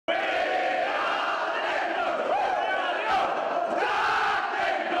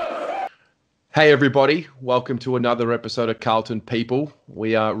Hey everybody, welcome to another episode of Carlton People.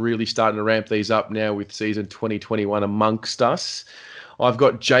 We are really starting to ramp these up now with season 2021 amongst us. I've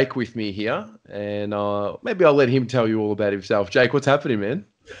got Jake with me here, and maybe I'll let him tell you all about himself. Jake, what's happening, man?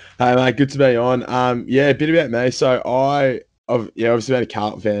 Hey mate, good to be on. A bit about me. So I've obviously been a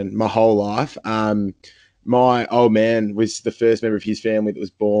Carlton fan my whole life. My old man was the first member of his family that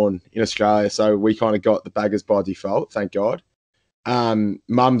was born in Australia, so we kind of got the Baggers by default, thank God.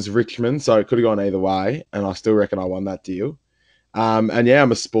 Mum's Richmond, so it could have gone either way, and I still reckon I won that deal. And yeah,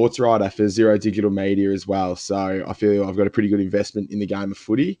 I'm a sports writer for Zero Digital Media as well, so I feel I've got a pretty good investment in the game of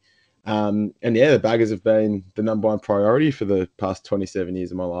footy. And yeah, the Baggers have been the number one priority for the past 27 years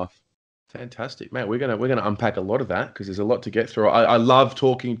of my life. Fantastic, mate. We're gonna unpack a lot of that because there's a lot to get through. I love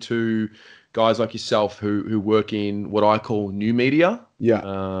talking to guys like yourself who work in what I call new media. Yeah.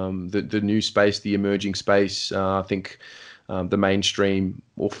 The new space, the emerging space. I think the mainstream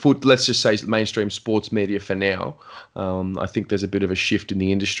let's just say mainstream sports media for now. I think there's a bit of a shift in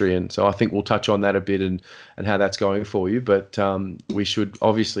the industry, and so I think we'll touch on that a bit and how that's going for you. But we should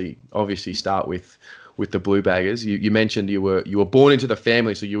obviously start with the Bluebaggers. You mentioned you were born into the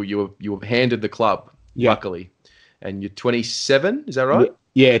family, so you were handed the club, luckily, and you're 27. Is that right?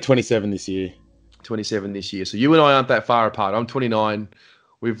 Yeah, 27 this year. 27 this year. So you and I aren't that far apart. I'm 29.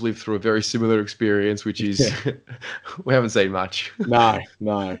 We've lived through a very similar experience, which is we haven't seen much.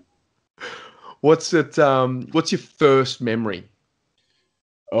 No. What's your first memory?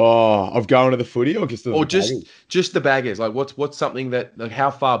 Oh, of going to the footy or just just the Baggers? Like what's something that, like, how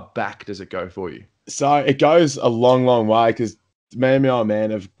far back does it go for you? So it goes a long, long way because me and my old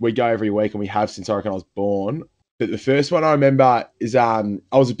man we go every week, and we have since I reckon I was born. But the first one I remember is I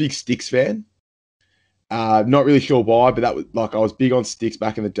was a big Sticks fan. Not really sure why, but that was like I was big on Sticks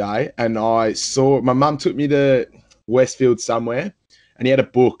back in the day, and I saw my mum took me to Westfield somewhere, and he had a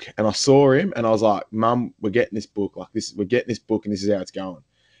book, and I saw him, and I was like, "Mum, we're getting this book. We're getting this book, and this is how it's going."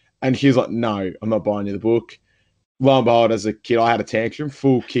 And she was like, "No, I'm not buying you the book." Lo and behold, as a kid, I had a tantrum,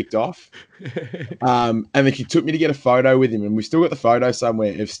 full kicked off. And then she took me to get a photo with him, and we still got the photo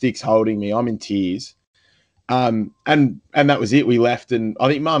somewhere of Sticks holding me. I'm in tears. And that was it. We left, and I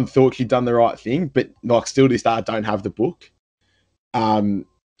think Mum thought she'd done the right thing, but like still to this day, I don't have the book. But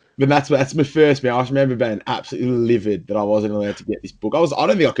that's my first memory. I just remember being absolutely livid that I wasn't allowed to get this book. I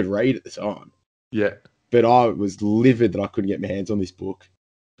don't think I could read at the time. Yeah. But I was livid that I couldn't get my hands on this book.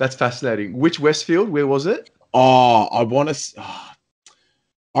 That's fascinating. Which Westfield? Where was it? Oh, I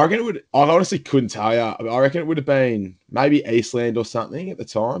reckon it would. I honestly couldn't tell you. I reckon it would have been maybe Eastland or something at the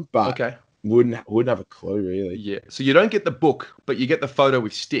time, but okay. Wouldn't have a clue really. Yeah. So you don't get the book, but you get the photo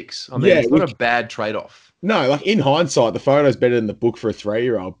with Sticks. I mean, it's not a bad trade-off. No, like in hindsight, the photo's better than the book for a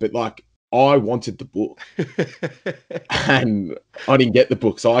 3-year-old. But like, I wanted the book, and I didn't get the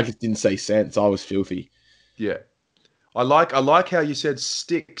book, so I just didn't see sense. I was filthy. Yeah. I like how you said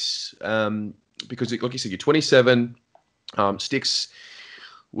Sticks, because like you said, you're 27. Sticks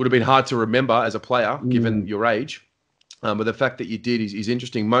would have been hard to remember as a player, given your age. But the fact that you did is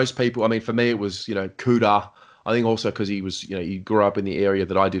interesting. Most people, I mean, for me, it was, Kuda. I think also because he was, he grew up in the area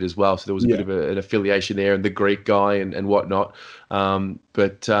that I did as well. So there was a bit of an affiliation there, and the Greek guy and whatnot.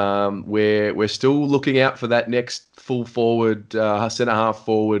 But we're still looking out for that next full forward, centre half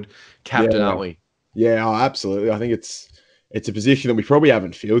forward captain, aren't we? Yeah, absolutely. I think it's a position that we probably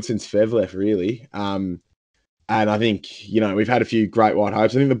haven't filled since Fev left, really. And I think, we've had a few great white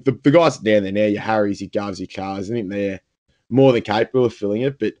hopes. I think the guys down there now, your Harrys, your Govs, your Chars, I think they're more than capable of filling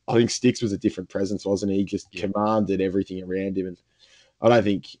it. But I think Sticks was a different presence, wasn't he? He just commanded everything around him. And I don't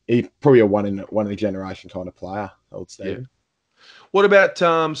think he's probably a one in a generation kind of player, old Stephen. Yeah. What about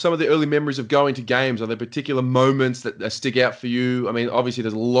some of the early memories of going to games? Are there particular moments that stick out for you? I mean, obviously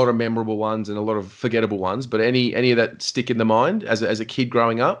there's a lot of memorable ones and a lot of forgettable ones, but any of that stick in the mind as a kid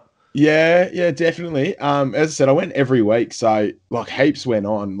growing up? Yeah, definitely. As I said, I went every week, so like heaps went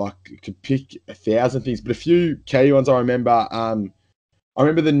on. Like you could pick 1,000 things, but a few key ones I remember. I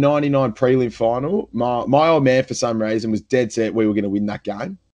remember the '99 prelim final. My old man, for some reason, was dead set we were going to win that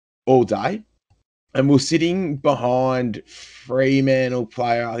game all day, and we were sitting behind Fremantle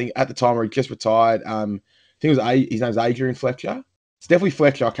player. I think at the time he just retired. I think his name's Adrian Fletcher. It's definitely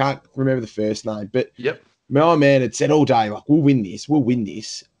Fletcher. I can't remember the first name, but my old man had said all day, like, we'll win this.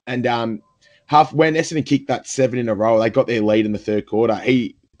 And when Essendon kicked that 7 in a row, they got their lead in the third quarter.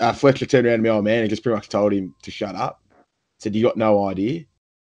 Fletcher turned around to my old man and just pretty much told him to shut up. Said, "You got no idea."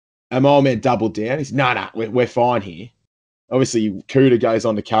 And my old man doubled down. He said, "No, we're fine here." Obviously, Kuda goes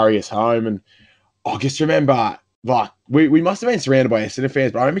on to carry us home. And I just remember, like, we must have been surrounded by Essendon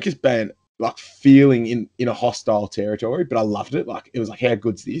fans, but I remember just being, like, feeling in a hostile territory, but I loved it. Like, it was like, how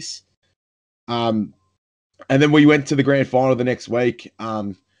good's this? And then we went to the grand final the next week.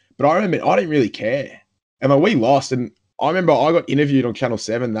 But I remember I didn't really care. And like, we lost. And I remember I got interviewed on Channel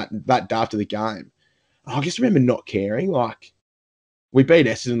 7 that day after the game. I just remember not caring. Like, we beat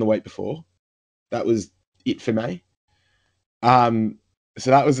Essendon the week before. That was it for me. So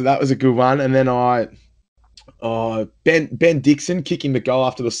that was a good one. And then Ben Dixon kicking the goal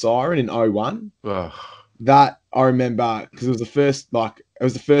after the siren in 01. Ugh. That I remember because it was the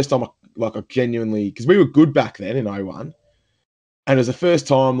first time I genuinely, because we were good back then in 01. And it was the first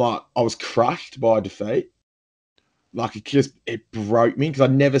time like I was crushed by a defeat. Like it broke me because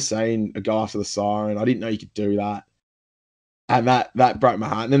I'd never seen a goal after the siren. I didn't know you could do that. And that broke my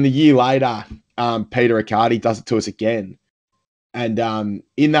heart. And then the year later, Peter Riccardi does it to us again. And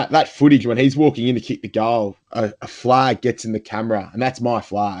in that footage, when he's walking in to kick the goal, a flag gets in the camera, and that's my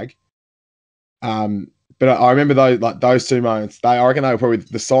flag. But I remember those two moments. I reckon they were probably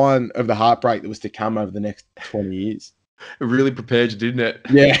the sign of the heartbreak that was to come over the next 20 years. It really prepared you, didn't it?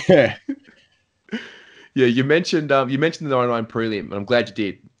 Yeah. Yeah, you mentioned the 99 prelim, and I'm glad you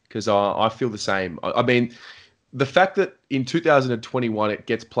did, because I feel the same. I mean, the fact that in 2021 it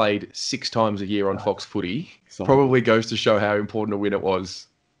gets played 6 times a year on Fox Footy probably goes to show how important a win it was.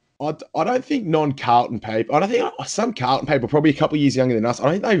 I don't think non-Carlton people, I don't think some Carlton people, probably a couple of years younger than us, I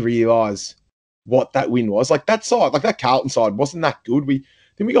don't think they realise what that win was. Like that side, like that Carlton side wasn't that good. We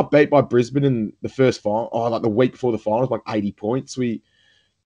got beat by Brisbane in the first final, like the week before the finals, like 80 points. We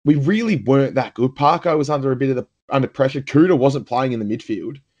really weren't that good. Parko was under pressure. Kuda wasn't playing in the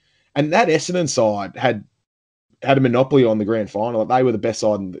midfield. And that Essendon side had a monopoly on the grand final. Like they were the best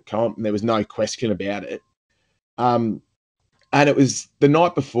side in the comp, and there was no question about it. And it was the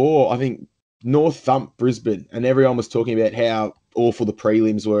night before, I think, North thumped Brisbane, and everyone was talking about how awful the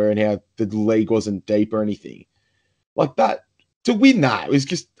prelims were and how the league wasn't deep or anything. Like that, to win that, it was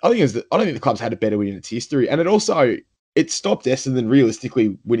just, I don't think the club's had a better win in its history. And it stopped Essendon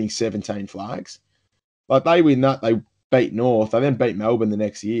realistically winning 17 flags. Like they win that, they beat North, they then beat Melbourne the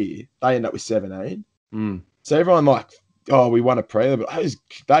next year. They end up with 17. So everyone we won a prelim, but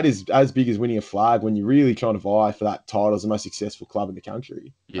that is as big as winning a flag when you're really trying to vie for that title as the most successful club in the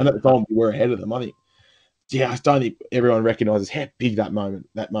country. Yeah. And at the time we were ahead of them. I think, I don't think everyone recognises how big that moment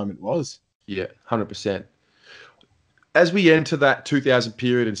was. Yeah, 100%. As we enter that 2000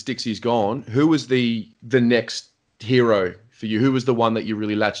 period and Stixie's gone, who was the next hero for you? Who was the one that you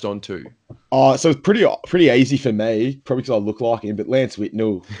really latched onto? So it's pretty easy for me, probably because I look like him, but Lance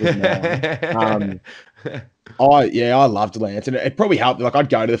Whitnell was mine. I loved Lance, and it probably helped. Like I'd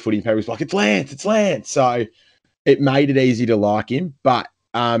go to the footy and people was like, it's Lance. So it made it easy to like him. But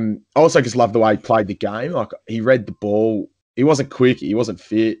I also just loved the way he played the game. Like he read the ball. He wasn't quick, he wasn't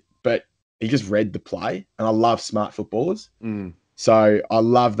fit, but he just read the play. And I love smart footballers. So I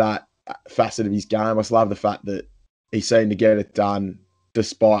love that facet of his game. I just love the fact that he seemed to get it done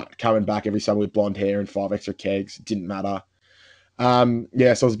despite coming back every summer with blonde hair and 5 extra kegs. It didn't matter. So I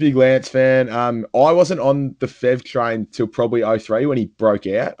was a big Lance fan. I wasn't on the Fev train till probably 03 when he broke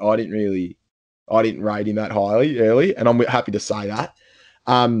out. I didn't rate him that highly early, and I'm happy to say that.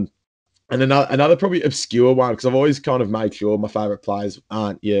 And another probably obscure one, because I've always kind of made sure my favourite players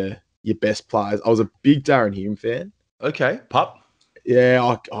aren't your best players. I was a big Darren Hume fan. Okay, pup.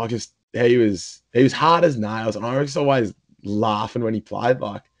 Yeah, he was hard as nails, and I was always laughing when he played.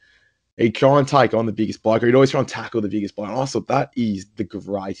 Like he'd try and take on the biggest bloke, or he'd always try and tackle the biggest bloke. And I thought that is the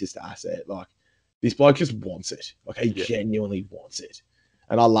greatest asset. Like this bloke just wants it. Like he genuinely wants it,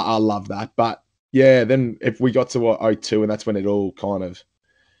 and I love that. But yeah, then if we got to 02, and that's when it all kind of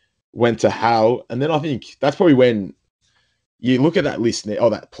went to hell. And then I think that's probably when you look at that list now, or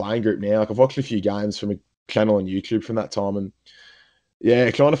that playing group now. Like I've watched a few games from a channel on YouTube from that time, and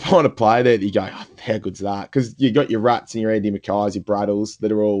trying to find a player there that you go, how good's that? Because you got your Rats and your Andy Mackays, your Braddles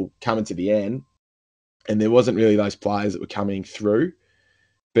that are all coming to the end, and there wasn't really those players that were coming through.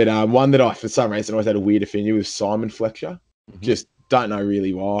 But one that I, for some reason, always had a weird affinity with Simon Fletcher. Just don't know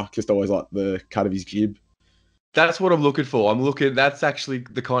really why. Just always like the cut of his jib. That's what I'm looking for. That's actually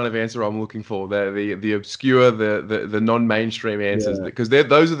the kind of answer I'm looking for. The obscure, the non-mainstream answers, because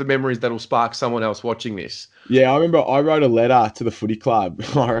those are the memories that'll spark someone else watching this. Yeah, I remember I wrote a letter to the footy club.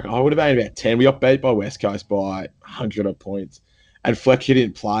 I would have been about 10. We got beat by West Coast by 100 odd points, and Fletcher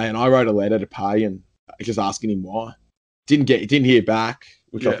didn't play. And I wrote a letter to Pay and just asking him why. Didn't hear back,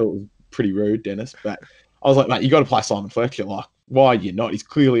 which I thought was pretty rude, Dennis. But I was like, mate, you got to play Simon Fletcher. Like, why are you not? He's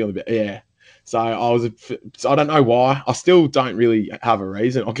clearly on the bit. Yeah. So I don't know why. I still don't really have a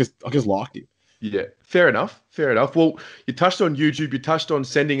reason. I just liked him. Yeah, fair enough. Well, you touched on YouTube. You touched on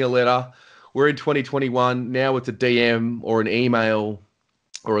sending a letter. We're in 2021 now. It's a DM or an email.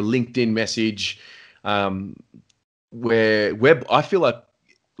 or a LinkedIn message, where I feel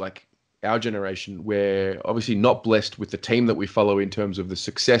like our generation, we're obviously not blessed with the team that we follow in terms of the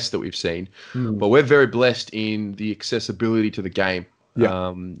success that we've seen, but we're very blessed in the accessibility to the game.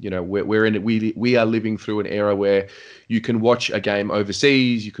 Yeah. We are living through an era where you can watch a game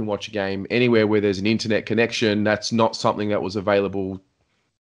overseas, you can watch a game anywhere where there's an internet connection. That's not something that was available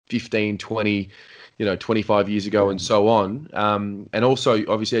 15, 20, 25 years ago, and so on. And also,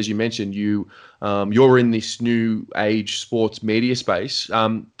 obviously, as you mentioned, you're in this new age sports media space.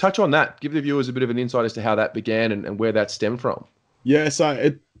 Touch on that. Give the viewers a bit of an insight as to how that began and where that stemmed from. Yeah, so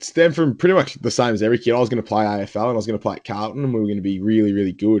it stemmed from pretty much the same as every kid. I was going to play AFL and I was going to play at Carlton, and we were going to be really,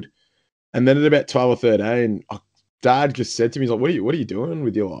 really good. And then at about 12 or 13, Dad just said to me, he's like, what are you doing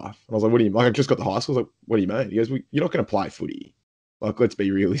with your life? And I was like, what do you, like, I just got to high school. I was like, what do you mean? He goes, well, you're not going to play footy. Like, let's be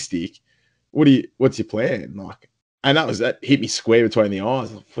realistic. What's your plan? Like, and that hit me square between the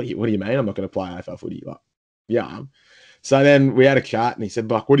eyes. Like, what do you mean I'm not going to play AFL footy? Like, yeah. So then we had a chat and he said,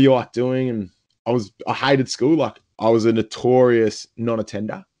 like, what do you like doing? And I hated school. Like, I was a notorious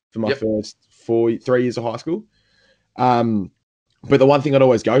non-attender for my first 3 years of high school. But the one thing I'd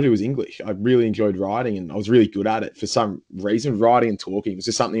always go to was English. I really enjoyed writing and I was really good at it for some reason. Writing and talking was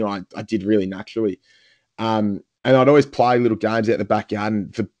just something I did really naturally. And I'd always play little games out the backyard,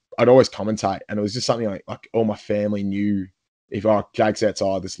 and I'd always commentate. And it was just something like all my family knew. If Jake's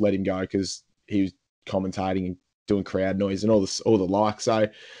outside, just let him go because he was commentating and doing crowd noise and all the like. So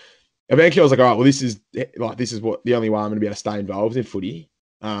eventually I was like, all right, well, this is what the only way I'm going to be able to stay involved in footy.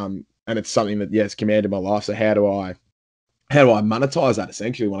 And it's something that, it's commanded my life. So how do I monetize that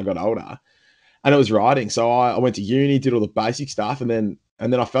essentially when I got older? And it was writing. So I went to uni, did all the basic stuff, and then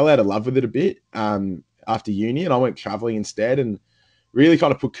I fell out of love with it a bit after uni, and I went traveling instead and really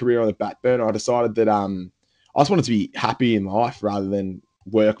kind of put career on the back burner. I decided that I just wanted to be happy in life rather than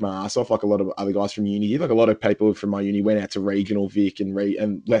work my ass off like a lot of other guys from uni did. Like a lot of people from my uni went out to regional Vic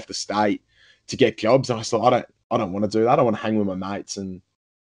and left the state to get jobs. And I thought, I don't want to do that. I want to hang with my mates and,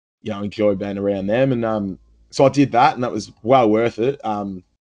 enjoy being around them. And so I did that, and that was well worth it. And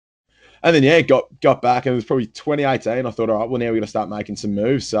then, got back, and it was probably 2018. I thought, all right, well, now we're going to start making some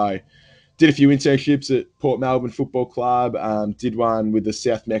moves. So did a few internships at Port Melbourne Football Club, did one with the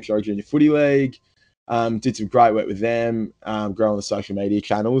South Metro Junior Footy League, did some great work with them, growing the social media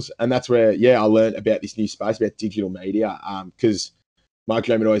channels. And that's where, I learned about this new space, about digital media, because my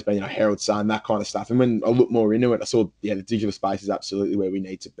dream had always been, Herald Sun, that kind of stuff. And when I looked more into it, I saw, the digital space is absolutely where we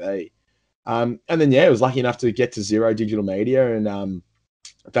need to be. And then, I was lucky enough to get to Zero Digital Media, and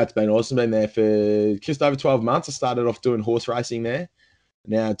that's been awesome. Been there for just over 12 months. I started off doing horse racing there.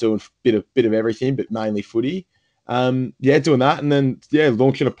 Now doing a bit of everything, but mainly footy. Doing that, and then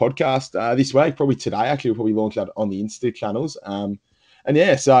launching a podcast this week, probably today. Actually, we'll probably launch that on the Insta channels.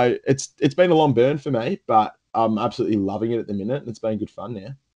 So it's been a long burn for me, but I'm absolutely loving it at the minute, and it's been good fun now.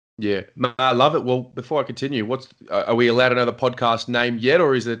 Yeah, I love it. Well, before I continue, are we allowed another podcast name yet,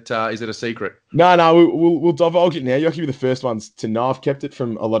 or is it a secret? No, we'll divulge it now. You're actually the first ones to know. I've kept it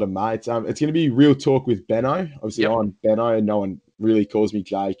from a lot of mates. It's going to be Real Talk with Beno. Obviously, I'm Beno, and no one really calls me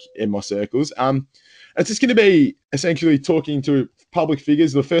Jake in my circles. It's just going to be essentially talking to public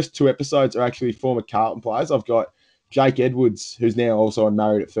figures. The first 2 episodes are actually former Carlton players. I've got Jake Edwards, who's now also on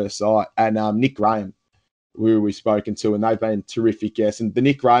Married at First Sight, and Nick Graham, who we've spoken to, and they've been terrific guests. And the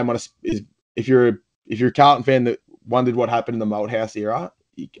Nick Graham one is, if you're a Carlton fan that wondered what happened in the Malthouse era,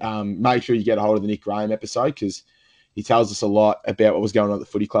 make sure you get a hold of the Nick Graham episode, because he tells us a lot about what was going on at the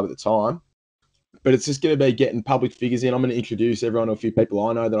footy club at the time. But it's just going to be getting public figures in. I'm going to introduce everyone to a few people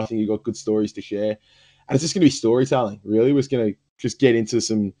I know that I think have got good stories to share. And it's just going to be storytelling, really. We're just going to just get into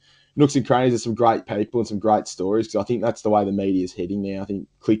some nooks and crannies of some great people and some great stories, because I think that's the way the media is heading now. I think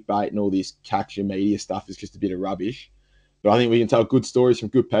clickbait and all this capture media stuff is just a bit of rubbish. But I think we can tell good stories from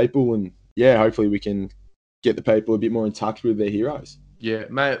good people, and, hopefully we can get the people a bit more in touch with their heroes. Yeah,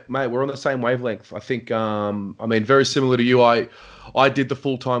 mate, we're on the same wavelength. I think, very similar to you. I did the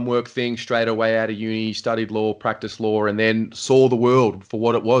full-time work thing straight away out of uni, studied law, practiced law, and then saw the world for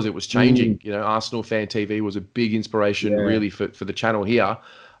what it was. It was changing. Arsenal Fan TV was a big inspiration, really, for the channel here.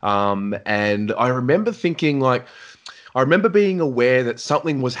 And I remember thinking, I remember being aware that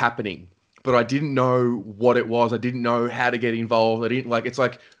something was happening, but I didn't know what it was. I didn't know how to get involved. I didn't it's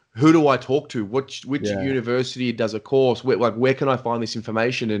like, who do I talk to? Which university does a course? Where can I find this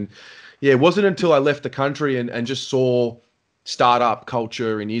information? And it wasn't until I left the country and just saw startup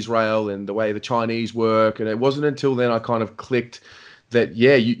culture in Israel and the way the Chinese work. And it wasn't until then I kind of clicked that,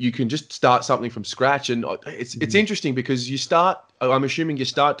 you can just start something from scratch. And it's interesting because you start I'm assuming you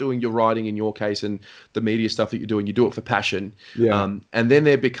start doing your writing in your case and the media stuff that you're doing, you do it for passion. Yeah. And then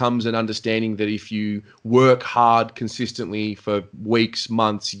there becomes an understanding that if you work hard consistently for weeks,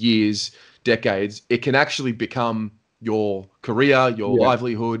 months, years, decades, it can actually become your career, your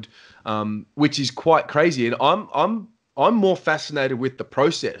livelihood, which is quite crazy. And I'm more fascinated with the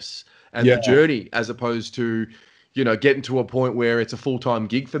process and the journey as opposed to, getting to a point where it's a full-time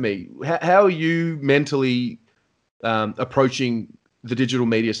gig for me. How are you mentally approaching the digital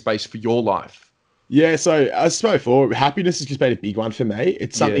media space for your life? Yeah, so as I spoke before, happiness has just been a big one for me.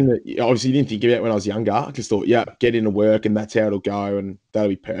 It's something that obviously didn't think about when I was younger. I just thought, get into work and that's how it'll go and that'll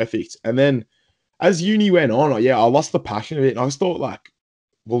be perfect. And then as uni went on, I lost the passion of it. And I just thought like,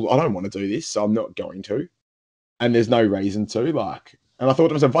 well, I don't want to do this, so I'm not going to. And there's no reason to. And I thought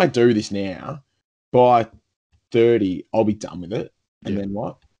to myself, if I do this now, by 30, I'll be done with it. And then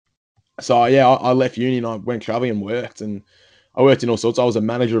what? So I left uni and I went traveling and worked. And I worked in all sorts. I was a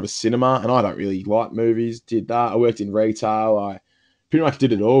manager of a cinema, and I don't really like movies. Did that. I worked in retail. I pretty much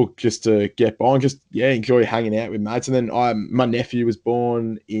did it all just to get by and just enjoy hanging out with mates. And then my nephew was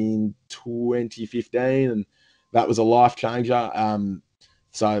born in 2015, and that was a life changer.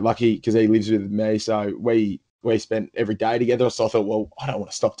 So lucky because he lives with me. So we spent every day together. So I thought, well, I don't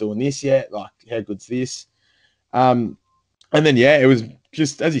want to stop doing this yet. Like, how good's this? And then it was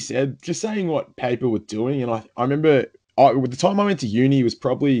just, as you said, just saying what people were doing. And I remember the time I went to uni was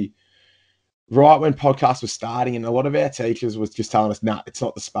probably right when podcasts were starting, and a lot of our teachers was just telling us, nah, it's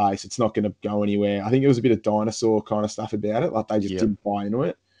not the space. It's not going to go anywhere. I think it was a bit of dinosaur kind of stuff about it. Like they just didn't buy into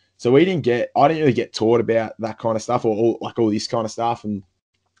it. So I didn't really get taught about that kind of stuff or all this kind of stuff. And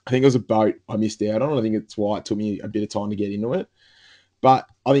I think it was a boat I missed out on. I think it's why it took me a bit of time to get into it. But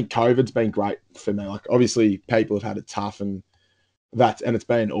I think COVID's been great for me. Like obviously people have had it tough and it's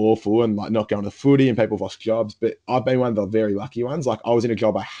been awful and like not going to footy and people have lost jobs. But I've been one of the very lucky ones. Like I was in a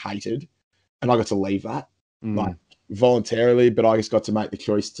job I hated and I got to leave that like voluntarily, but I just got to make the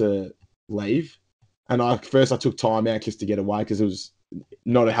choice to leave. And first I took time out just to get away because it was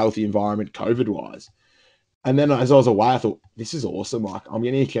not a healthy environment COVID wise. And then as I was away, I thought, this is awesome. Like I'm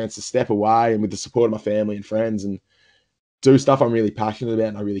getting a chance to step away and with the support of my family and friends and do stuff I'm really passionate about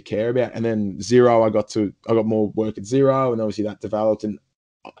and I really care about. And then Xero, I got more work at Xero, and obviously that developed, and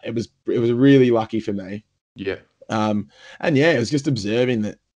it was really lucky for me. Yeah. And it was just observing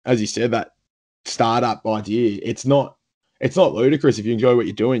that, as you said, that startup idea, it's not ludicrous. If you enjoy what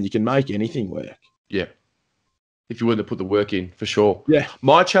you're doing, you can make anything work. Yeah. If you were to put the work in, for sure. Yeah.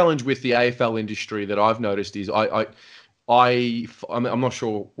 My challenge with the AFL industry that I've noticed is I'm not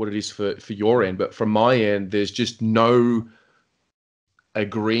sure what it is for your end, but from my end, there's just no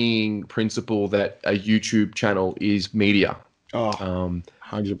agreeing principle that a YouTube channel is media.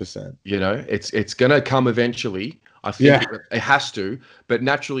 100%. It's going to come eventually. I think it has to, but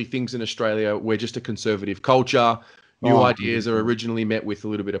naturally things in Australia, we're just a conservative culture. New ideas are originally met with a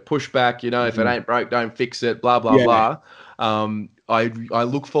little bit of pushback. If it ain't broke, don't fix it, blah, blah, blah. I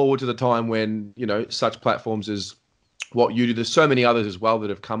look forward to the time when, such platforms as what you do, there's so many others as well that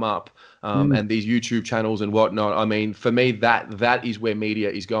have come up, and these YouTube channels and whatnot. I mean, for me, that is where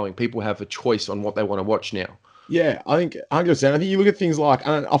media is going. People have a choice on what they want to watch now. Yeah, I think 100%. I think you look at things like,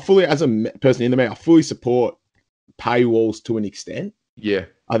 and I fully, as a person in the media, I fully support paywalls to an extent. Yeah.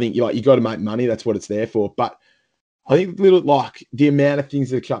 I think you got to make money. That's what it's there for. But I think the amount of things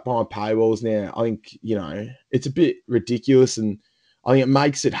that are shut behind paywalls now, I think, it's a bit ridiculous. And I think it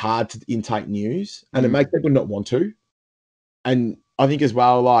makes it hard to intake news and it makes people not want to. And I think as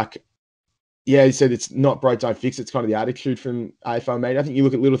well, you said it's not broke, don't fix it. It's kind of the attitude from AFL media. I think you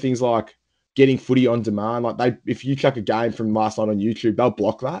look at little things like getting footy on demand. Like if you chuck a game from last night on YouTube, they'll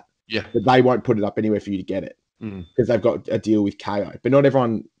block that. Yeah. But they won't put it up anywhere for you to get it because they've got a deal with KO. But not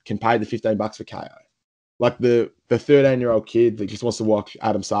everyone can pay the $15 for KO. Like the 13-year-old kid that just wants to watch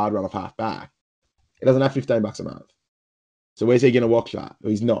Adam Sard run off half back, it doesn't have $15 a month. So where's he going to watch that? Well,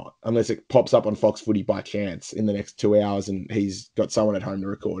 he's not, unless it pops up on Fox Footy by chance in the next 2 hours and he's got someone at home to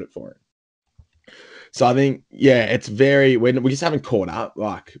record it for him. So I think, it's we just haven't caught up.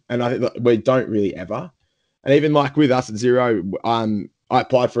 And I think we don't really ever. And even with us at Xero, I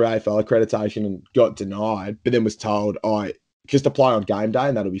applied for AFL accreditation and got denied, but then was told, just apply on game day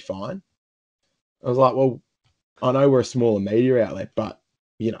and that'll be fine. I was like, well, I know we're a smaller media outlet, but,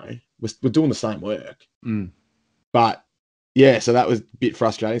 we're doing the same work. But, so that was a bit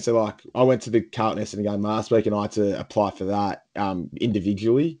frustrating. So, I went to the Carlton Essendon game last week and I had to apply for that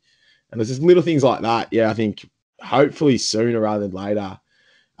individually. And there's just little things like that. Yeah, I think hopefully sooner rather than later,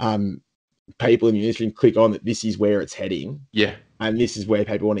 people in the industry click on that this is where it's heading. Yeah. And this is where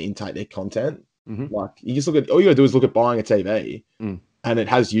people want to intake their content. Like you just look at all you got to do is look at buying a TV, Mm. and it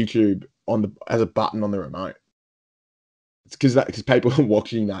has YouTube as a button on the remote. It's because people are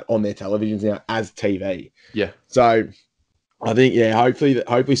watching that on their televisions now as TV. Yeah. So I think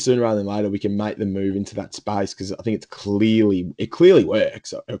hopefully sooner rather than later we can make the move into that space, because I think it clearly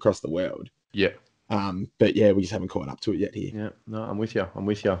works across the world. Yeah. But yeah, we just haven't caught up to it yet here. Yeah, no, I'm with you.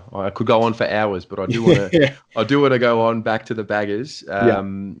 I could go on for hours, but I do want to. I do want to go on back to the Baggers.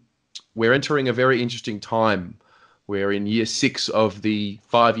 We're entering a very interesting time. We're in year 6 of the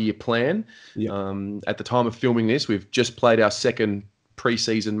 5-year plan. At the time of filming this, we've just played our second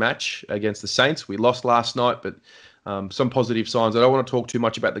preseason match against the Saints. We lost last night, but some positive signs. I don't want to talk too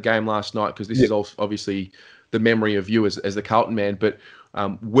much about the game last night because this is also obviously the memory of you as the Carlton man. But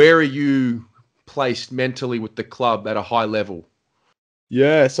where are you placed mentally with the club at a high level?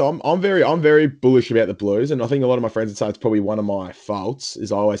 Yeah, so I'm very bullish about the Blues, and I think a lot of my friends would say it's probably one of my faults,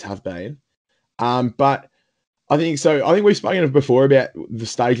 as I always have been. But I think we've spoken before about the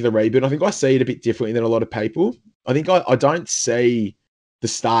stage of the rebuild. I think I see it a bit differently than a lot of people. I think I don't see the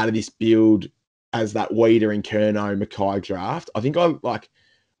start of this build as that Weeder and Curnow Mackay draft. I think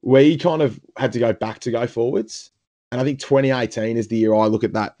we kind of had to go back to go forwards. And I think 2018 is the year I look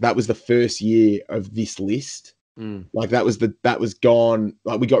at that. That was the first year of this list. Like that was gone.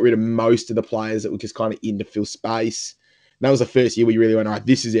 Like we got rid of most of the players that were just kind of in to fill space. And that was the first year we really went, all right,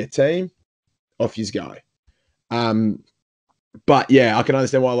 this is our team. Off you go. But yeah, I can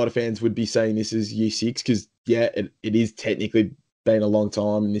understand why a lot of fans would be saying this is year 6, because it is technically been a long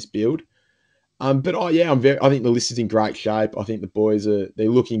time in this build. I think the list is in great shape. I think the boys they're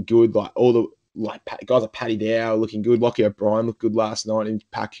looking good. Like all the guys like Paddy Dow looking good. Lockie O'Brien looked good last night in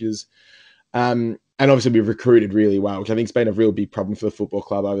patches. And obviously we've recruited really well, which I think has been a real big problem for the football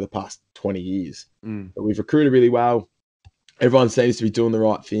club over the past 20 years. But we've recruited really well. Everyone seems to be doing the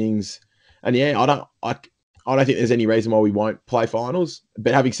right things. And yeah, I don't think there's any reason why we won't play finals.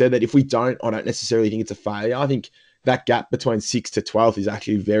 But having said that, if we don't, I don't necessarily think it's a failure. I think that gap between 6th to 12th is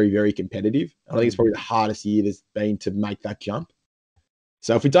actually very, very competitive. I think it's probably the hardest year there's been to make that jump.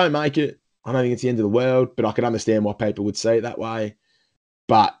 So if we don't make it, I don't think it's the end of the world, but I can understand why people would see it that way.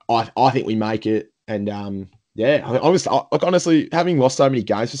 But I think we make it. And honestly, having lost so many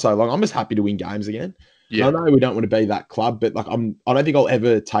games for so long, I'm just happy to win games again. Yeah. I know we don't want to be that club, but I don't think I'll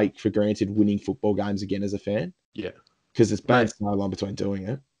ever take for granted winning football games again as a fan. Yeah. Because it's been so long between doing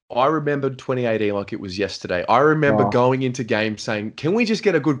it. I remember 2018 like it was yesterday. I remember going into games saying, "Can we just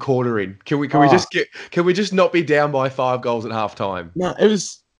get a good quarter in? Can we just not be down by 5 goals at halftime?" No, it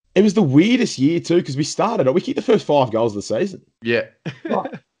was the weirdest year too, because we kicked the first 5 goals of the season. Yeah.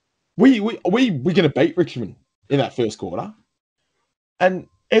 We're gonna beat Richmond in that first quarter. And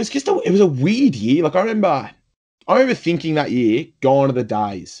it was a weird year. Like I remember thinking that year, gone are the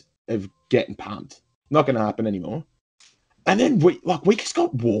days of getting pumped. Not gonna happen anymore. And then we just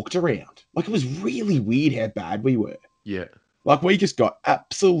got walked around. Like it was really weird how bad we were. Yeah. Like we just got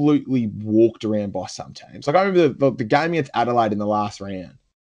absolutely walked around by some teams. Like I remember the game against Adelaide in the last round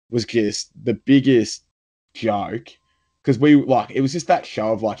was just the biggest joke, because it was just that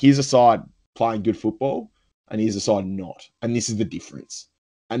show of here's a side playing good football and here's a side not, and this is the difference.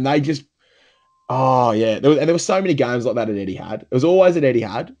 And they just, there were so many games like that at Etihad. It was always at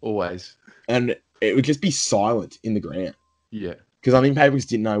Etihad. Always. And it would just be silent in the ground. Yeah. Because I think people just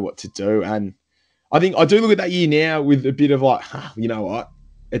didn't know what to do. And I think I do look at that year now with a bit of you know what?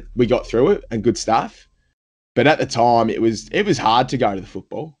 We got through it and good stuff. But at the time, it was hard to go to the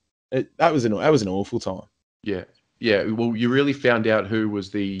football. That was an awful time. Yeah. Yeah. Well, you really found out who were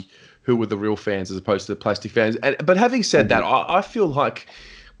the real fans as opposed to the plastic fans. But having said that, I feel like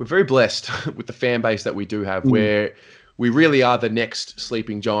we're very blessed with the fan base that we do have, where we really are the next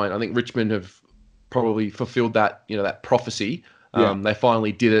sleeping giant. I think Richmond have probably fulfilled that, that prophecy. They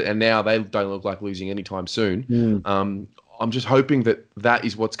finally did it, and now they don't look like losing anytime soon. I'm just hoping that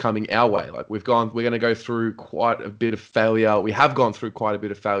is what's coming our way. Like we're going to go through quite a bit of failure. We have gone through quite a bit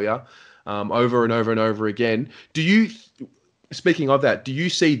of failure over and over and over again. Speaking of that, do you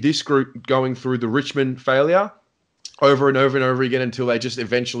see this group going through the Richmond failure over and over and over again until they just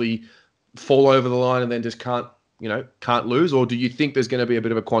eventually fall over the line and then just can't lose? Or do you think there's going to be a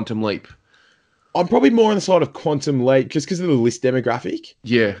bit of a quantum leap? I'm probably more on the side of quantum leap just because of the list demographic.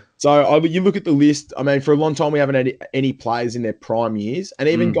 Yeah. So you look at the list. I mean, for a long time, we haven't had any players in their prime years. And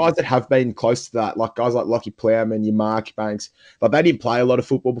even guys that have been close to that, like guys like Lockie Plowman, your Mark Banks, they didn't play a lot of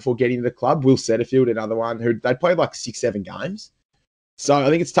football before getting to the club. Will Setterfield, another one, they played 6-7 games. So I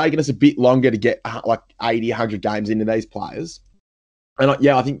think it's taken us a bit longer to get 80, 100 games into these players. And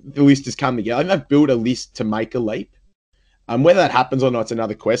I think the list has come together. I think they've built a list to make a leap. Whether that happens or not, it's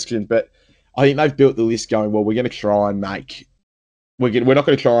another question. But I think they've built the list going, well, we're going to try and make, we're not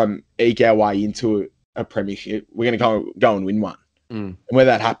going to try and eke our way into a premiership. We're going to go and win one. And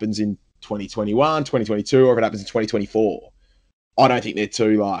whether that happens in 2021, 2022, or if it happens in 2024, I don't think they're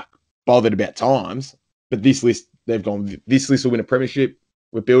too like bothered about times. But this list, they've gone, this list will win a premiership.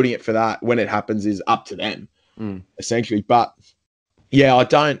 We're building it for that. When it happens is up to them, essentially. But yeah, I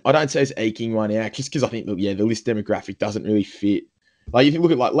don't say it's eking one out just because I think, the list demographic doesn't really fit. Like if you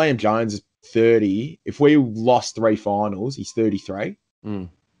look at like Liam Jones is 30. If we lost 3 finals, he's 33. And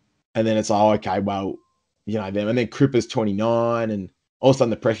then it's like, okay, well, and then Cripper's 29, and all of a sudden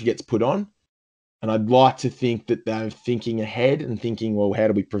the pressure gets put on. And I'd like to think that they're thinking ahead and thinking, well, how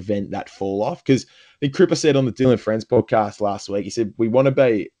do we prevent that fall off? Because I think Cripper said on the Dylan Friends podcast last week, he said, we want to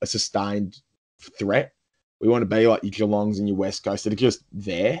be a sustained threat. We want to be like your Geelongs and your West Coast that are just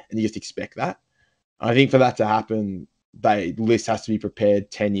there, and you just expect that. I think for that to happen, the list has to be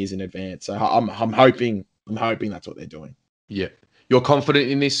prepared 10 years in advance. So I'm hoping that's what they're doing. Yeah. You're confident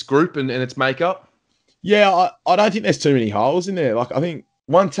in this group and its makeup? Yeah, I don't think there's too many holes in there. Like, I think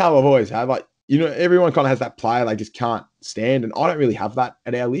one tell I've always had, like, everyone kind of has that player they just can't stand, and I don't really have that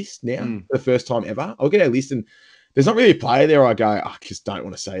at our list now for the first time ever. I'll get our list, and there's not really a player there I go, I just don't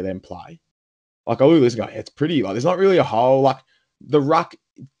want to see them play. Like, I'll listen and go, it's pretty. Like, there's not really a hole. Like, the ruck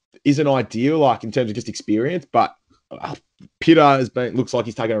isn't ideal, like, in terms of just experience, but Pitter looks like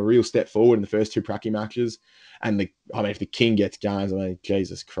he's taken a real step forward in the first 2 pracky matches. And if the King gets games,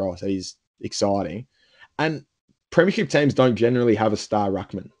 Jesus Christ, he's exciting. And premiership teams don't generally have a star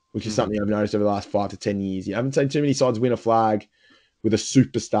ruckman, which is something I've noticed over the last 5 to 10 years. You haven't seen too many sides win a flag with a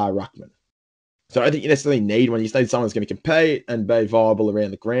superstar ruckman. So I don't think you necessarily need one. You just need someone that's going to compete and be viable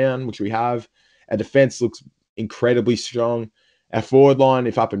around the ground, which we have. Our defence looks incredibly strong. Our forward line,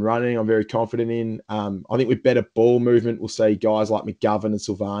 if up and running, I'm very confident in. I think with better ball movement, we'll see guys like McGovern and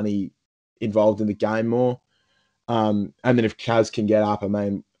Silvani involved in the game more. And then if Kaz can get up,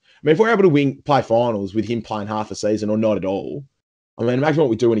 if we're able to play finals with him playing half a season or not at all, imagine what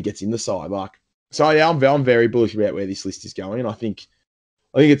we do when he gets in the side. I'm very bullish about where this list is going, and I think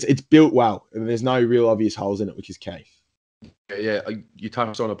it's built well, and there's no real obvious holes in it, which is key. Yeah, you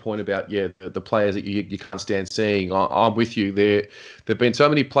touched on a point about the players that you can't stand seeing. I'm with you. There've been so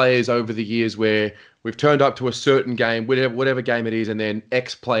many players over the years where we've turned up to a certain game, whatever game it is, and then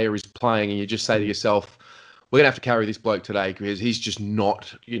X player is playing, and you just say to yourself, we're going to have to carry this bloke today because he's just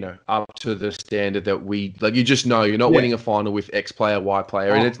not, up to the standard that we like. You just know you're not winning a final with X player, Y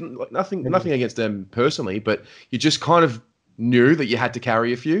player, and it's nothing against them personally, but you just kind of knew that you had to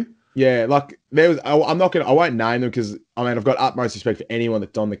carry a few. Yeah, like there was. I won't name them because I've got utmost respect for anyone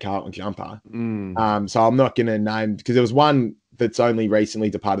that's donned the Carlton jumper. So I'm not going to name because there was one that's only recently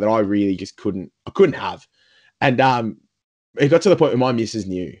departed that I really just couldn't have, and it got to the point where my missus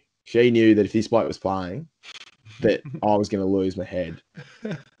knew. She knew that if this bloke was playing, that I was going to lose my head.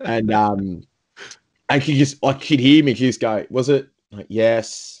 And she just, she'd hear me, she'd just go, was it? Like,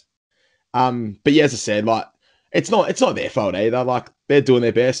 yes. But yeah, as I said, it's not their fault either. Like, they're doing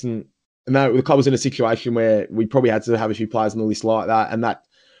their best, and the club was in a situation where we probably had to have a few players on the list like that, and that's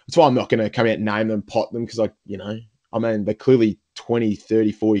why I'm not going to come out and name them, pot them, because they're clearly 20,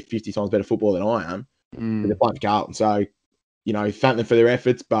 30, 40, 50 times better football than I am. They're playing for Carlton. So, thank them for their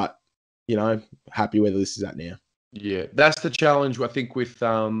efforts, but, happy where the list is at now. Yeah, that's the challenge, I think, with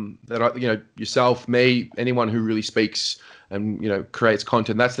yourself, me, anyone who really speaks and, creates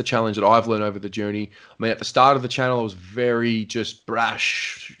content. That's the challenge that I've learned over the journey. At the start of the channel, I was very just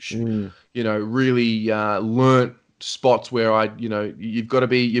brash, really learnt spots where you've got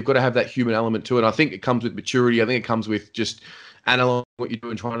to have that human element to it. I think it comes with maturity. I think it comes with just analyzing what you do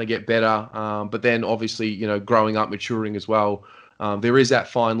and trying to get better. But then obviously, growing up, maturing as well. There is that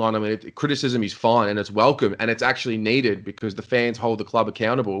fine line. Criticism is fine and it's welcome and it's actually needed because the fans hold the club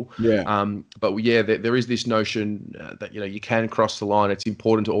accountable. Yeah. But there is this notion that, you can cross the line. It's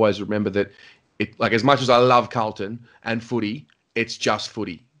important to always remember that as much as I love Carlton and footy, it's just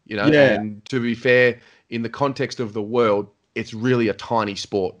footy, Yeah. And to be fair, in the context of the world, it's really a tiny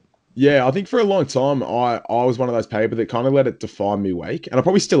sport. Yeah, I think for a long time, I was one of those people that kind of let it define me week. And I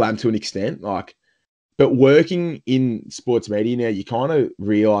probably still am to an extent, but working in sports media now, you kind of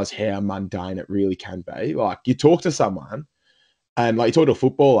realize how mundane it really can be. You talk to someone and you talk to a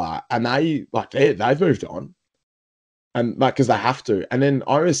footballer and they've moved on and because they have to. And then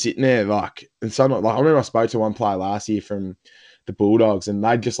I was sitting there I remember I spoke to one player last year from the Bulldogs and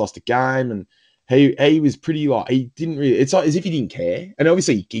they'd just lost a game and he was pretty he didn't really, it's like as if he didn't care. And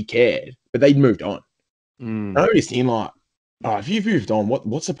obviously he cared, but they'd moved on. And I was thinking if you've moved on,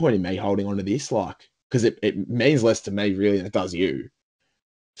 what's the point in me holding on to this? Because it means less to me, really, than it does you.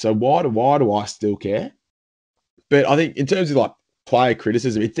 So why do I still care? But I think in terms of like player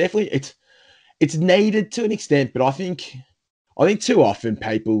criticism, it's needed to an extent, but I think too often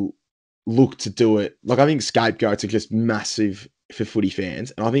people look to do it. Like I think scapegoats are just massive for footy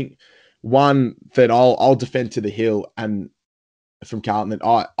fans, and I think one that I'll defend to the hill and from Carlton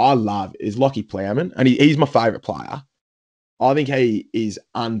that I love is Lockie Plowman, and he's my favourite player. I think he is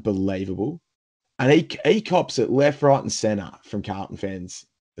unbelievable, and he cops it left, right, and centre from Carlton fans,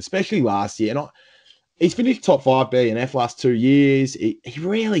 especially last year. And he's finished top 5 BNF last 2 years. He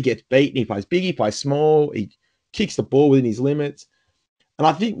rarely gets beaten. He plays big, he plays small, he kicks the ball within his limits. And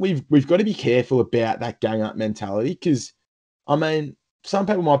I think we've got to be careful about that gang up mentality because, I mean, some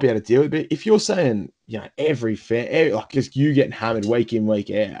people might be able to deal with it. But if you're saying, every fan, like just you getting hammered week in, week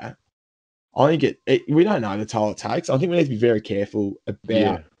out, I think we don't know the toll it takes. I think we need to be very careful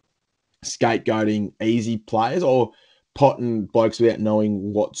about scapegoating easy players or potting blokes without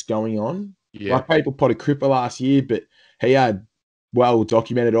knowing what's going on. Yeah. Like people potted Cripper last year, but he had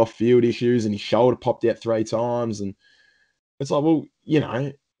well-documented off-field issues and his shoulder popped out 3 times. And it's like, well,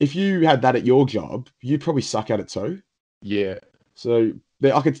 if you had that at your job, you'd probably suck at it too. Yeah. So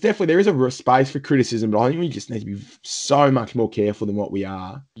it's definitely, there is a space for criticism, but I think we just need to be so much more careful than what we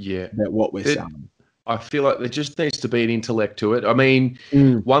are. Yeah. About what we're saying. I feel like there just needs to be an intellect to it. I mean,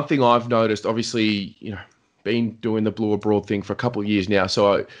 one thing I've noticed, obviously, been doing the Blue Abroad thing for a couple of years now.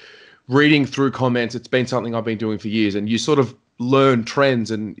 So reading through comments, it's been something I've been doing for years, and you sort of learn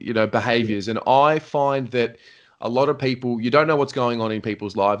trends and, behaviors. And I find that a lot of people, you don't know what's going on in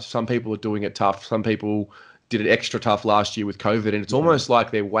people's lives. Some people are doing it tough. Some people did it extra tough last year with COVID. And it's almost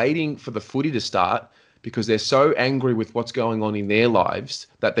like they're waiting for the footy to start because they're so angry with what's going on in their lives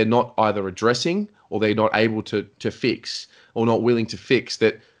that they're not either addressing or they're not able to fix or not willing to fix,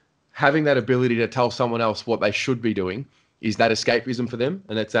 that having that ability to tell someone else what they should be doing is that escapism for them.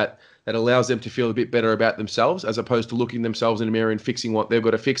 And it's that allows them to feel a bit better about themselves as opposed to looking themselves in the mirror and fixing what they've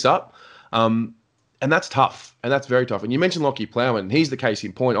got to fix up. And that's tough. And that's very tough. And you mentioned Lockie Plowman. He's the case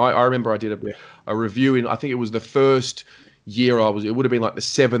in point. I remember I did a review in, I think it was the first year it would have been like the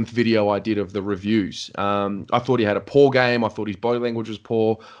 7th video I did of the reviews. I thought he had a poor game. I thought his body language was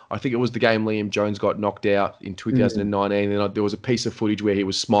poor. I think it was the game Liam Jones got knocked out in 2019. And there was a piece of footage where he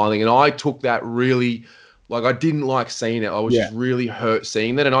was smiling. And I took that really, I didn't like seeing it. I was just really hurt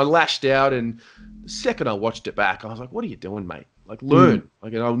seeing that. And I lashed out. And the second I watched it back, I was like, what are you doing, mate? Learn.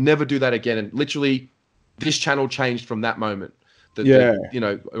 And I'll never do that again. And literally, this channel changed from that moment. I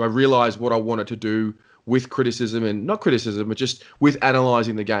realized what I wanted to do with criticism, and not criticism, but just with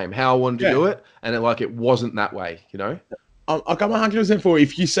analyzing the game, how I wanted to do it. And it wasn't that way, I'm 100% for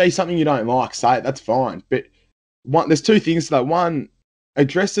if you say something you don't like, say it, that's fine. But there's 2 things to that. One,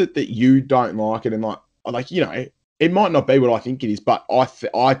 address it that you don't like it, and it might not be what I think it is, but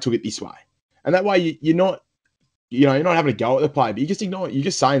I took it this way. And that way you're not having a go at the play, but you just ignore it. You're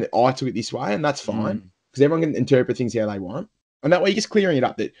just saying that I took it this way, and that's fine because everyone can interpret things how they want. And that way you're just clearing it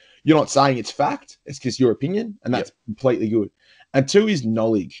up that you're not saying it's fact, it's just your opinion, and that's completely good. And 2 is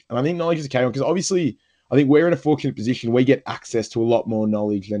knowledge. And I think knowledge is a key one because obviously I think we're in a fortunate position. We get access to a lot more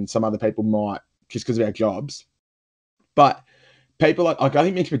knowledge than some other people might just because of our jobs. But people I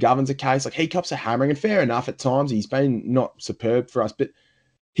think Mitch McGovern's a case, he cops a hammering, and fair enough at times. He's been not superb for us, but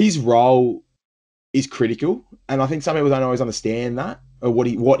his role is critical. And I think some people don't always understand that or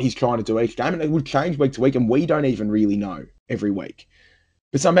what he's trying to do each game. And it would change week to week, and we don't even really know every week.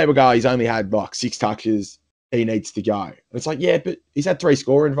 But some people go, he's only had 6 touches, he needs to go. And it's but he's had 3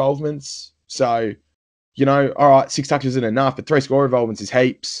 score involvements. So, all right, 6 touches isn't enough, but 3 score involvements is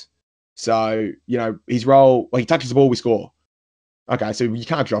heaps. So, his role, he touches the ball, we score. Okay, so you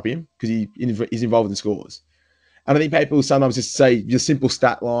can't drop him because he's involved in scores. And I think people sometimes just say your simple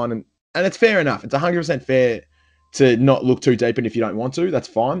stat line, and it's fair enough. It's 100% fair to not look too deep, and if you don't want to, that's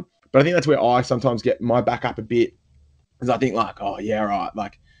fine. But I think that's where I sometimes get my back up a bit, because I think oh yeah,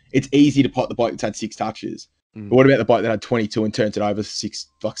 right. It's easy to pot the bloke that's had 6 touches. But what about the bloke that had 22 and turned it over 6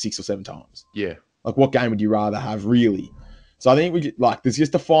 or 7 times? Yeah. What game would you rather have, really? So I think there's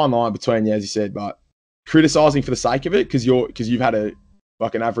just a fine line between, as you said, but criticizing for the sake of it because you've had an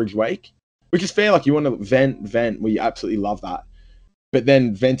average week, which is fair. You want to vent. We absolutely love that. But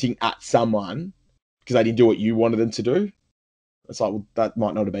then venting at someone because they didn't do what you wanted them to do, it's that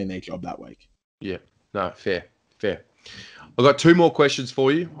might not have been their job that week. Yeah. No, fair. I've got 2 more questions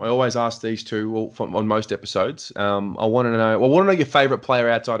for you. I always ask these 2 on most episodes. I want to know your favourite player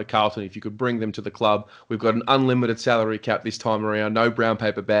outside of Carlton. If you could bring them to the club, we've got an unlimited salary cap this time around. No brown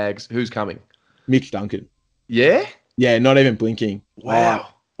paper bags. Who's coming? Mitch Duncan. Yeah? Yeah, not even blinking. Wow.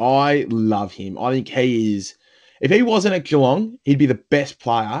 I love him. I think he is If he wasn't at Geelong, he'd be the best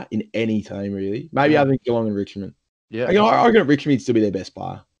player in any team, really. Maybe Yeah. other than Geelong and Richmond. Yeah. I reckon at Richmond he'd still be their best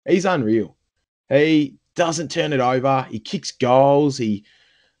player. He's unreal. He doesn't turn it over. He kicks goals. He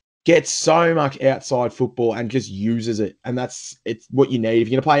gets so much outside football and just uses it. And it's what you need. If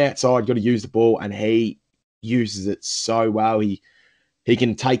you're going to play outside, you've got to use the ball. And he uses it so well. He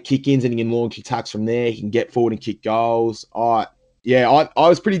can take kick-ins and he can launch attacks from there. He can get forward and kick goals. I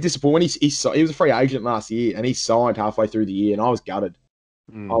was pretty disappointed when he was a free agent last year and he signed halfway through the year and I was gutted.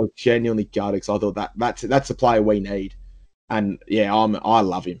 I was genuinely gutted because I thought that's the player we need. And yeah, I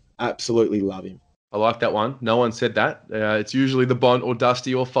love him. Absolutely love him. I like that one. No one said that. It's usually the Bont or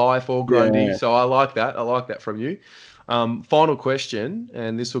Dusty or Fife or Grundy. Yeah. So I like that. I like that from you. Final question,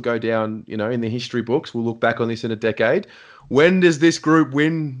 and this will go down, in the history books. We'll look back on this in a decade. When does this group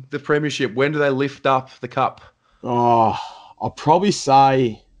win the premiership? When do they lift up the cup? Oh, I'll probably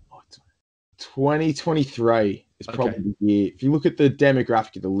say 2023 is probably the year. If you look at the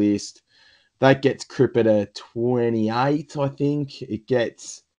demographic of the list, that gets Cripper to 28, I think. It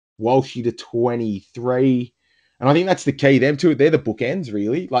gets Walshy to 23. And I think that's the key. Them two, they're the bookends,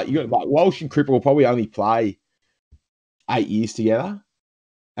 really. Like Walsh and Cripper will probably only play 8 years together.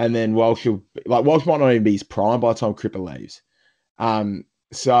 And then Walsh might not even be his prime by the time Cripper leaves.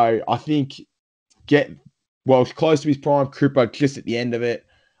 So I think get Walsh close to his prime, Cripper just at the end of it.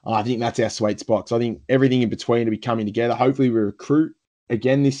 I think that's our sweet spot. So I think everything in between will be coming together. Hopefully we recruit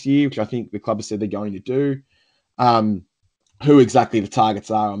again this year, which I think the club has said they're going to do. Who exactly the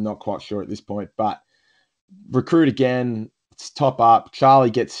targets are, I'm not quite sure at this point. But recruit again, it's top up.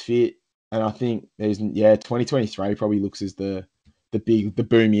 Charlie gets fit. And I think 2023 probably looks as the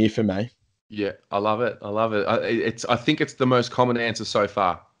boom year for me. Yeah, I love it. I think it's the most common answer so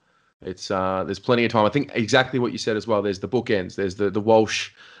far. It's there's plenty of time. I think exactly what you said as well. There's the bookends. There's the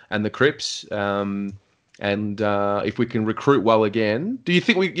Walsh and the Cripps. And if we can recruit well again, do you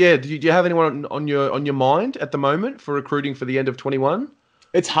think do you have anyone on your mind at the moment for recruiting for the end of 21?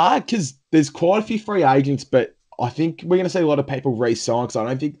 It's hard because there's quite a few free agents, but I think we're going to see a lot of people re-sign because I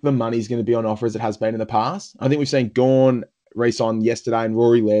don't think the money's going to be on offer as it has been in the past. I think we've seen Gawn re-sign yesterday and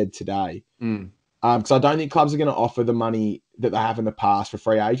Rory Laird today. Because I don't think clubs are going to offer the money that they have in the past for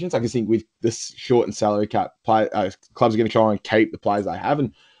free agents. I just think with this shortened salary cap, clubs are going to try and keep the players they have.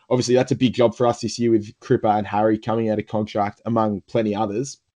 And obviously that's a big job for us this year with Cripper and Harry coming out of contract among plenty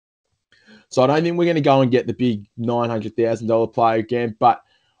others. So I don't think we're going to go and get the big $900,000 player again. But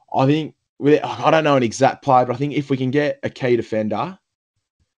I think, I don't know an exact player, but I think if we can get a key defender,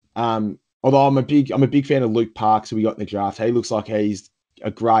 although I'm a big fan of Luke Parks, who we got in the draft. He looks like he's a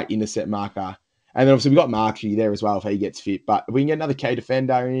great intercept marker. And then obviously we got Markshire there as well if he gets fit. But if we can get another key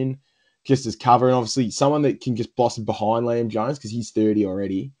defender in, just as cover, and obviously someone that can just blossom behind Liam Jones because he's 30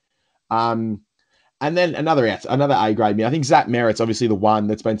 already. And then another A grade man. I think Zach Merritt's obviously the one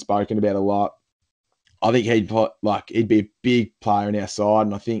that's been spoken about a lot. I think he'd be a big player in our side,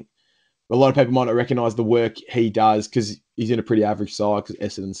 and I think a lot of people might not recognise the work he does because he's in a pretty average side because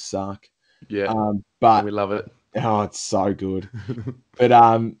Essendon suck. Yeah, but we love it. Oh, it's so good. But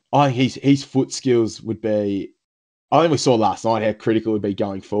I think his foot skills would be. I think we saw last night how critical it would be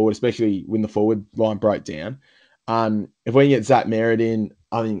going forward, especially when the forward line broke down. If we can get Zach Merritt in,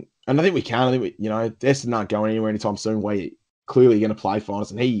 I think we can. I think Essendon aren't going anywhere anytime soon. We're clearly going to play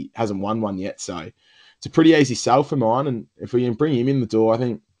finals, and he hasn't won one yet, so it's a pretty easy sell for mine. And if we can bring him in the door, I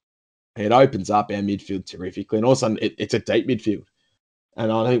think it opens up our midfield terrifically. And also, it's a deep midfield.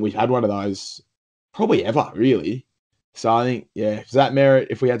 And I think we've had one of those probably ever, really. So I think, Zach Merritt,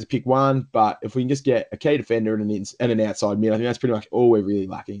 if we had to pick one, but if we can just get a key defender and an outside mid, I think that's pretty much all we're really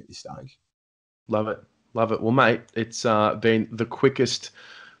lacking at this stage. Love it. Well, mate, it's been the quickest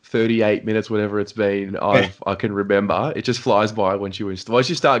 38 minutes, whatever it's been, I can remember. It just flies by once you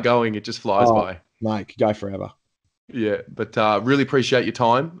start going, it just flies by. Mate, could go forever. Yeah, but really appreciate your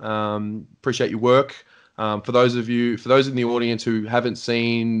time. Appreciate your work. For those in the audience who haven't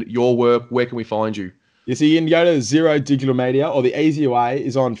seen your work, where can we find you? Yeah, so you can go to Zero Digital Media, or the easier way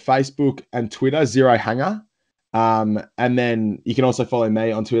is on Facebook and Twitter, Zero Hanger. And then you can also follow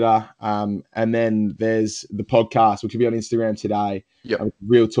me on Twitter. And then there's the podcast, which will be on Instagram today. Yep.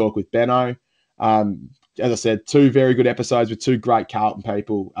 Real Talk with Beno. As I said, 2 very good episodes with 2 great Carlton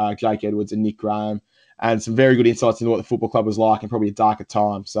people, Jake Edwards and Nick Graham, and some very good insights into what the football club was like and probably a darker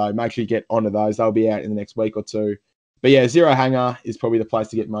time. So make sure you get onto those. They'll be out in the next week or 2. But yeah, Zero Hanger is probably the place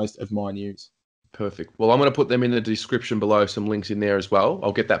to get most of my news. Perfect. Well, I'm going to put them in the description below, some links in there as well.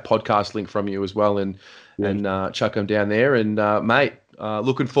 I'll get that podcast link from you as well and chuck them down there. And mate,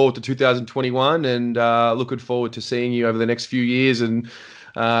 looking forward to 2021 and looking forward to seeing you over the next few years and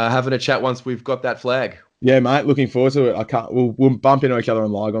having a chat once we've got that flag. Yeah, mate. Looking forward to it. I can't. We'll bump into each other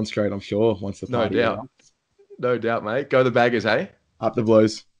on Lygon Street, I'm sure, once the No party doubt. No doubt, mate. Go the Baggers, hey? up the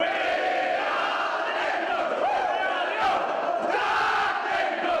Blues.